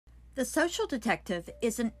The Social Detective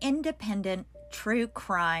is an independent true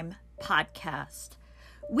crime podcast.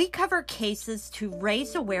 We cover cases to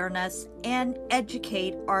raise awareness and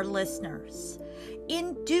educate our listeners.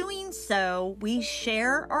 In doing so, we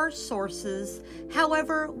share our sources.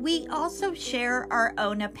 However, we also share our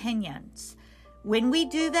own opinions. When we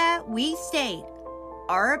do that, we state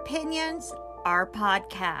our opinions, our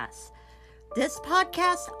podcast. This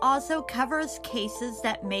podcast also covers cases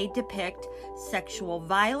that may depict sexual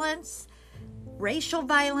violence, racial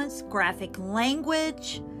violence, graphic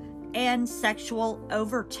language, and sexual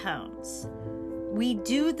overtones. We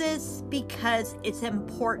do this because it's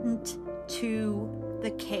important to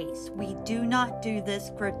the case. We do not do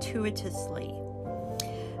this gratuitously.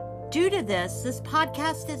 Due to this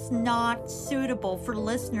podcast is not suitable for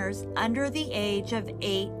listeners under the age of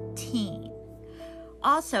 18.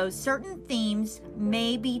 Also, certain themes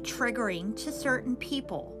may be triggering to certain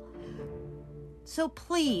people. So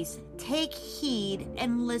please take heed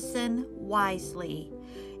and listen wisely.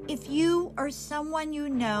 If you or someone you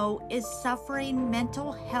know is suffering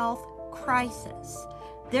mental health crisis,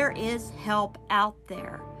 there is help out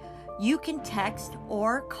there. You can text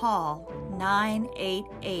or call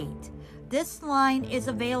 988. This line is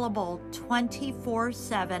available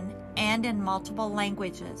 24/7 and in multiple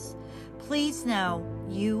languages. Please know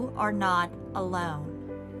you are not alone.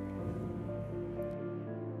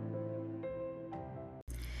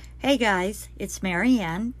 Hey guys, it's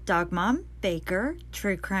Marianne, dog mom, baker,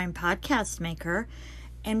 true crime podcast maker.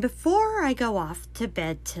 And before I go off to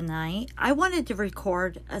bed tonight, I wanted to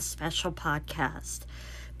record a special podcast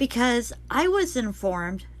because I was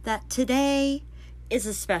informed that today is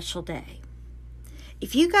a special day.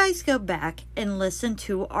 If you guys go back and listen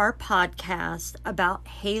to our podcast about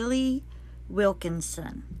Hayley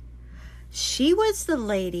Wilkinson, she was the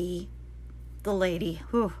lady,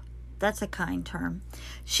 that's a kind term.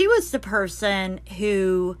 She was the person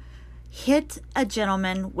who hit a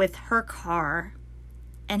gentleman with her car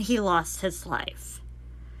and he lost his life.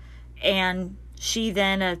 And she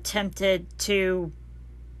then attempted to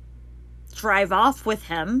drive off with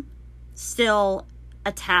him, still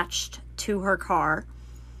attached to her car.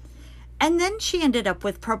 And then she ended up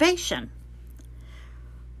with probation.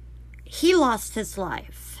 He lost his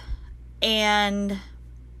life. And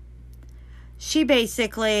she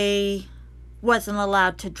basically wasn't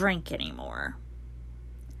allowed to drink anymore.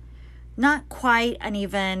 Not quite an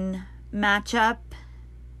even matchup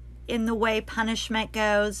in the way punishment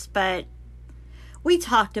goes, but we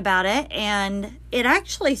talked about it, and it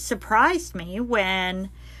actually surprised me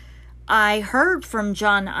when I heard from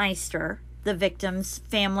John Eister, the victim's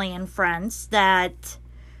family and friends, that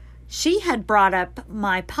she had brought up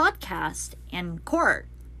my podcast in court.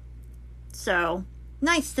 So,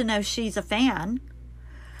 nice to know she's a fan.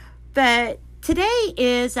 But today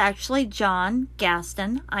is actually John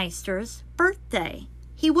Gaston Eister's birthday.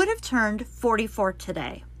 He would have turned 44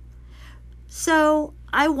 today. So,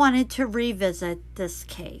 I wanted to revisit this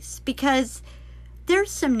case because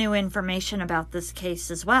there's some new information about this case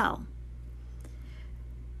as well.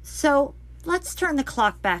 So, let's turn the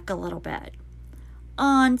clock back a little bit.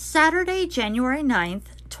 On Saturday, January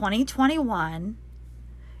 9th, 2021,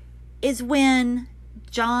 is when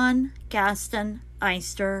John Gaston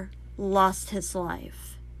Eister lost his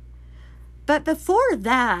life. But before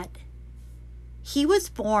that, he was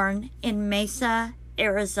born in Mesa,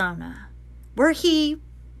 Arizona, where he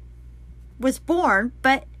was born,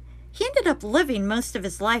 but he ended up living most of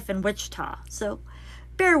his life in Wichita. So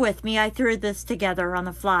bear with me, I threw this together on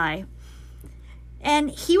the fly.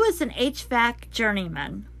 And he was an HVAC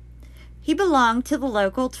journeyman. He belonged to the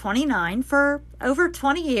local 29 for over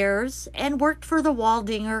 20 years and worked for the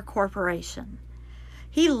Waldinger Corporation.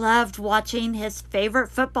 He loved watching his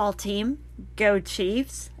favorite football team, Go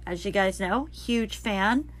Chiefs. As you guys know, huge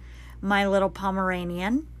fan. My Little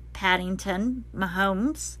Pomeranian, Paddington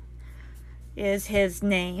Mahomes is his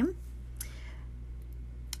name.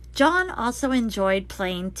 John also enjoyed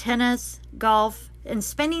playing tennis, golf, and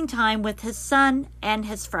spending time with his son and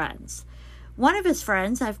his friends. One of his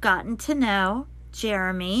friends I've gotten to know,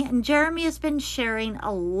 Jeremy, and Jeremy has been sharing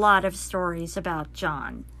a lot of stories about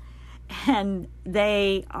John, and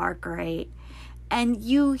they are great. And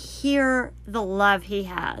you hear the love he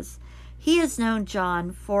has. He has known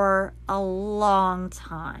John for a long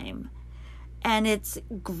time, and it's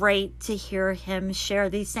great to hear him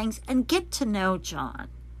share these things and get to know John.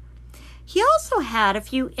 He also had a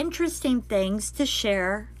few interesting things to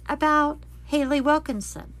share about Hayley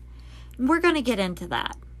Wilkinson. And we're going to get into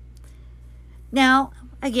that. Now,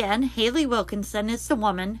 again, Hayley Wilkinson is the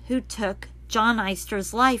woman who took John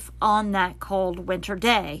Eister's life on that cold winter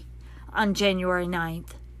day on January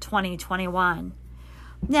 9th, 2021.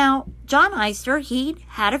 Now, John Eister, he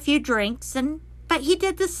had a few drinks, but he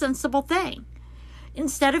did the sensible thing.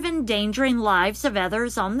 Instead of endangering lives of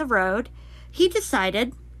others on the road, he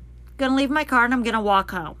decided, I'm going to leave my car and I'm going to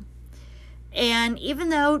walk home. And even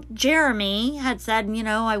though Jeremy had said,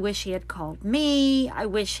 I wish he had called me, I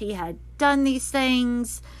wish he had done these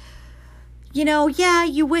things, yeah,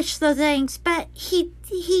 you wish the things, but he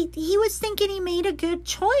was thinking he made a good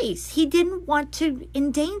choice. He didn't want to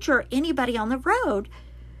endanger anybody on the road,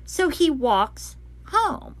 so he walks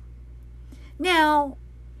home. Now,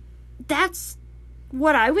 that's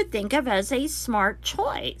what I would think of as a smart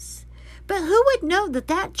choice. But who would know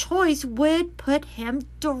that choice would put him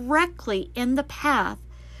directly in the path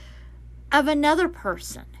of another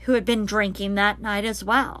person who had been drinking that night as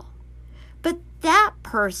well? But that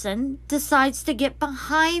person decides to get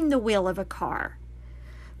behind the wheel of a car,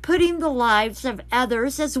 putting the lives of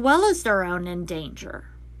others as well as their own in danger.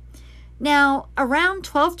 Now, around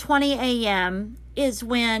 12:20 a.m. is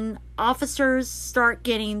when officers start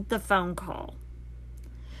getting the phone call.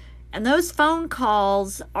 And those phone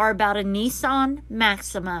calls are about a Nissan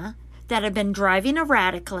Maxima that had been driving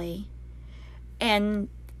erratically, and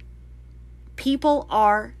people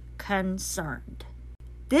are concerned.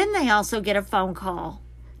 Then they also get a phone call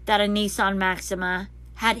that a Nissan Maxima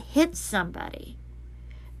had hit somebody.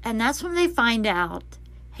 And that's when they find out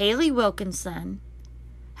Hayley Wilkinson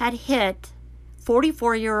had hit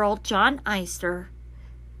 44-year-old John Eister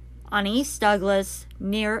on East Douglas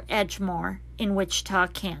near Edgemoor in Wichita,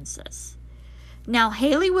 Kansas. Now,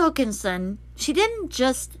 Hayley Wilkinson, she didn't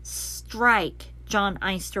just strike John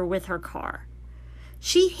Eister with her car.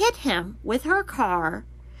 She hit him with her car,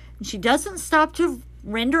 and she doesn't stop to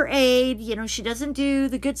render aid. She doesn't do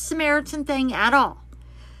the Good Samaritan thing at all.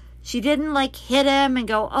 She didn't hit him and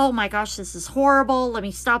go, oh my gosh, this is horrible. Let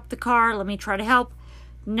me stop the car. Let me try to help.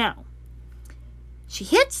 No. She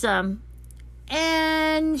hits him,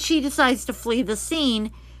 and she decides to flee the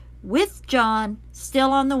scene with John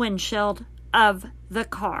still on the windshield of the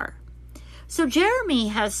car. So Jeremy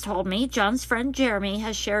has told me, John's friend Jeremy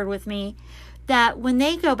has shared with me, that when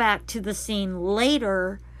they go back to the scene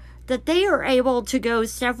later, that they are able to go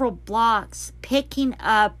several blocks picking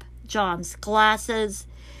up John's glasses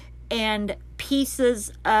and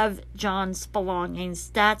pieces of John's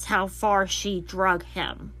belongings. That's how far she drug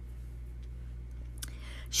him.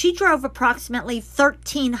 She drove approximately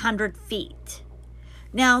 1,300 feet.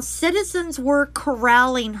 Now, citizens were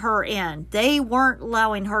corralling her in. They weren't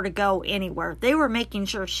allowing her to go anywhere. They were making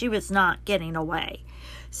sure she was not getting away.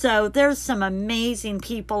 So there's some amazing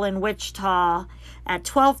people in Wichita at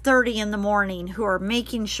 12:30 in the morning who are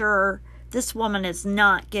making sure this woman is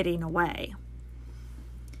not getting away.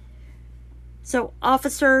 So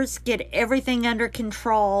officers get everything under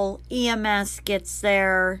control. EMS gets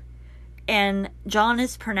there, and John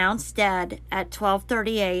is pronounced dead at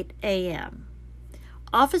 12:38 a.m.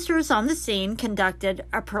 Officers on the scene conducted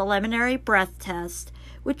a preliminary breath test,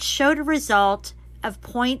 which showed a result of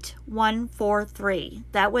 0.143.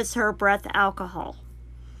 That was her breath alcohol.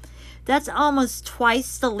 That's almost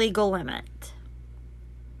twice the legal limit.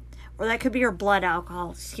 Or that could be her blood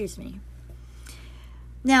alcohol, excuse me.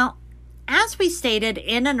 Now, as we stated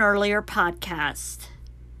in an earlier podcast,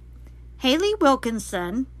 Hayley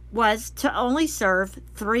Wilkinson was to only serve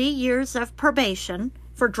 3 years of probation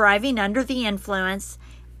for driving under the influence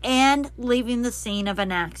and leaving the scene of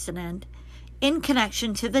an accident in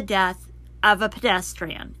connection to the death of a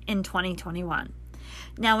pedestrian in 2021.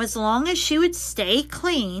 Now, as long as she would stay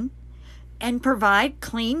clean and provide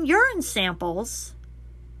clean urine samples,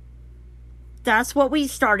 that's what we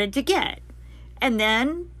started to get. And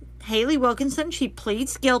then Hayley Wilkinson, she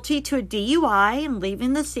pleads guilty to a DUI and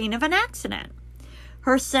leaving the scene of an accident.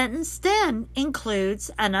 Her sentence then includes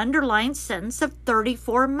an underlying sentence of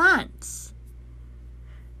 34 months.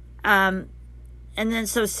 And then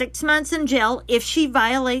so 6 months in jail if she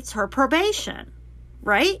violates her probation,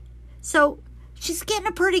 right? So she's getting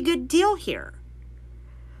a pretty good deal here.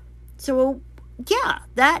 So yeah,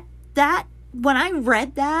 that when I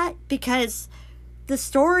read that, because the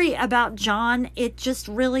story about John, it just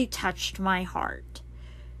really touched my heart.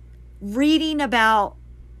 Reading about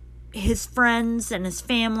his friends and his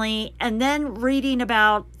family, and then reading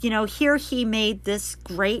about, here he made this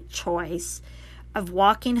great choice of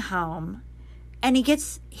walking home, and he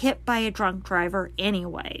gets hit by a drunk driver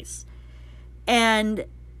anyways. And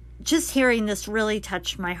just hearing this really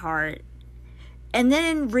touched my heart. And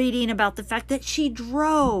then reading about the fact that she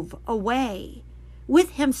drove away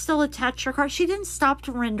with him still attached to her car. She didn't stop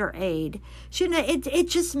to render aid. It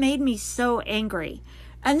just made me so angry.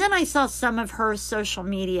 And then I saw some of her social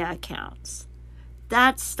media accounts.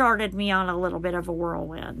 that started me on a little bit of a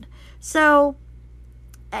whirlwind. So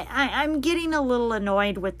I'm getting a little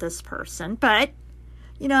annoyed with this person, but,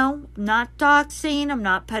 I'm not doxing. I'm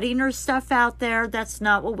not putting her stuff out there. That's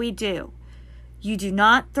not what we do. You do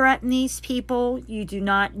not threaten these people. You do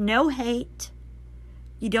not, no hate.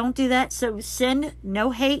 You don't do that. So send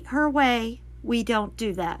no hate her way. We don't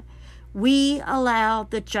do that. We allow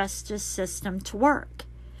the justice system to work.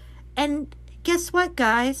 And guess what,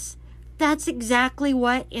 guys? That's exactly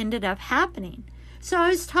what ended up happening. So I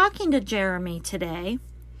was talking to Jeremy today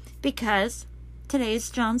because today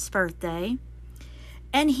is John's birthday.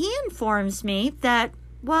 And he informs me that,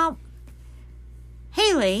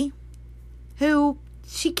 Hayley, who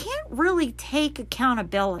she can't really take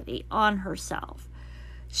accountability on herself.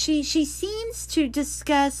 She seems to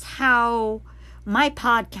discuss how my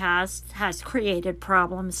podcast has created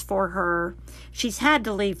problems for her. She's had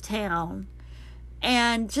to leave town.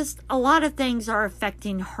 And just a lot of things are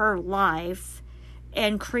affecting her life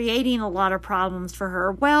and creating a lot of problems for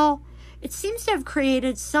her. Well, it seems to have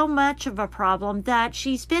created so much of a problem that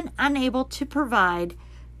she's been unable to provide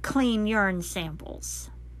clean urine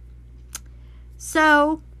samples.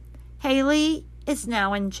 So, Hayley is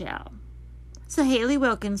now in jail. So, Hayley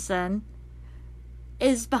Wilkinson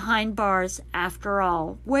is behind bars after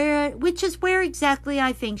all, which is where exactly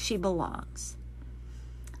I think she belongs.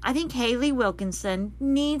 I think Hayley Wilkinson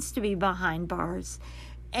needs to be behind bars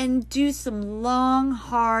and do some long,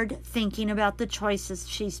 hard thinking about the choices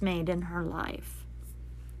she's made in her life.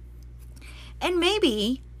 And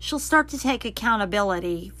maybe she'll start to take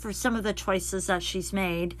accountability for some of the choices that she's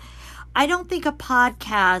made. I don't think a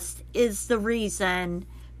podcast is the reason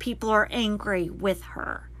people are angry with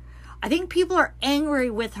her. I think people are angry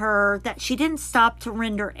with her that she didn't stop to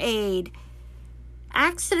render aid.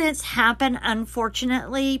 Accidents happen,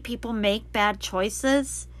 unfortunately. People make bad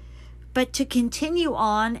choices. But to continue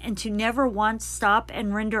on and to never once stop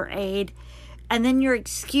and render aid, and then your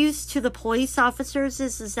excuse to the police officers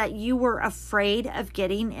is that you were afraid of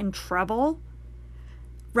getting in trouble,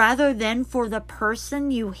 rather than for the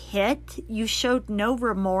person you hit, you showed no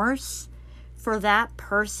remorse for that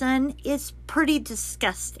person, is pretty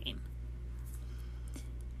disgusting.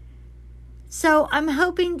 So I'm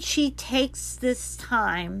hoping she takes this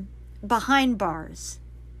time behind bars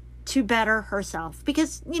to better herself.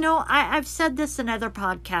 Because, I've said this in other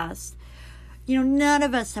podcasts. None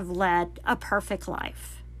of us have led a perfect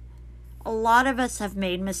life. A lot of us have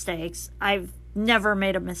made mistakes. I've never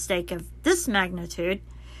made a mistake of this magnitude.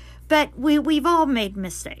 But we've all made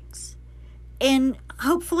mistakes. And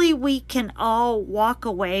hopefully we can all walk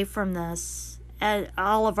away from this,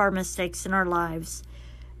 all of our mistakes in our lives,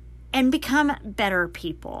 and become better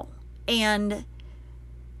people and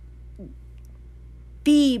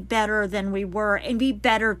be better than we were and be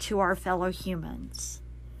better to our fellow humans.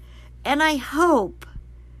 And I hope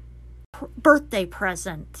birthday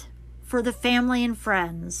present for the family and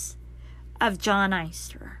friends of John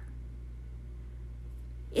Eister.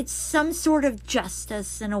 It's some sort of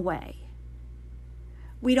justice in a way.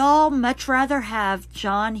 We'd all much rather have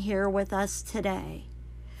John here with us today.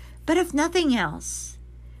 But if nothing else,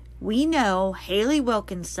 we know Hayley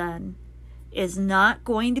Wilkinson is not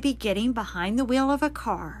going to be getting behind the wheel of a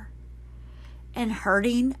car and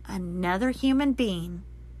hurting another human being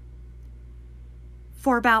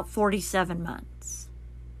for about 47 months.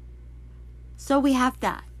 So we have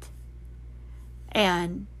that.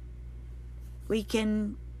 And we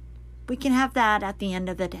can have that at the end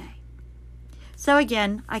of the day. So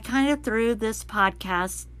again, I kind of threw this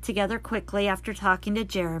podcast together quickly after talking to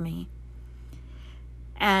Jeremy.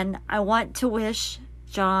 And I want to wish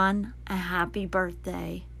John a happy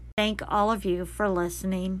birthday. Thank all of you for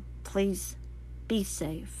listening. Please be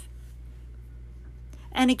safe.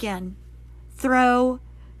 And again, throw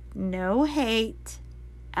no hate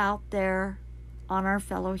out there on our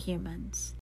fellow humans.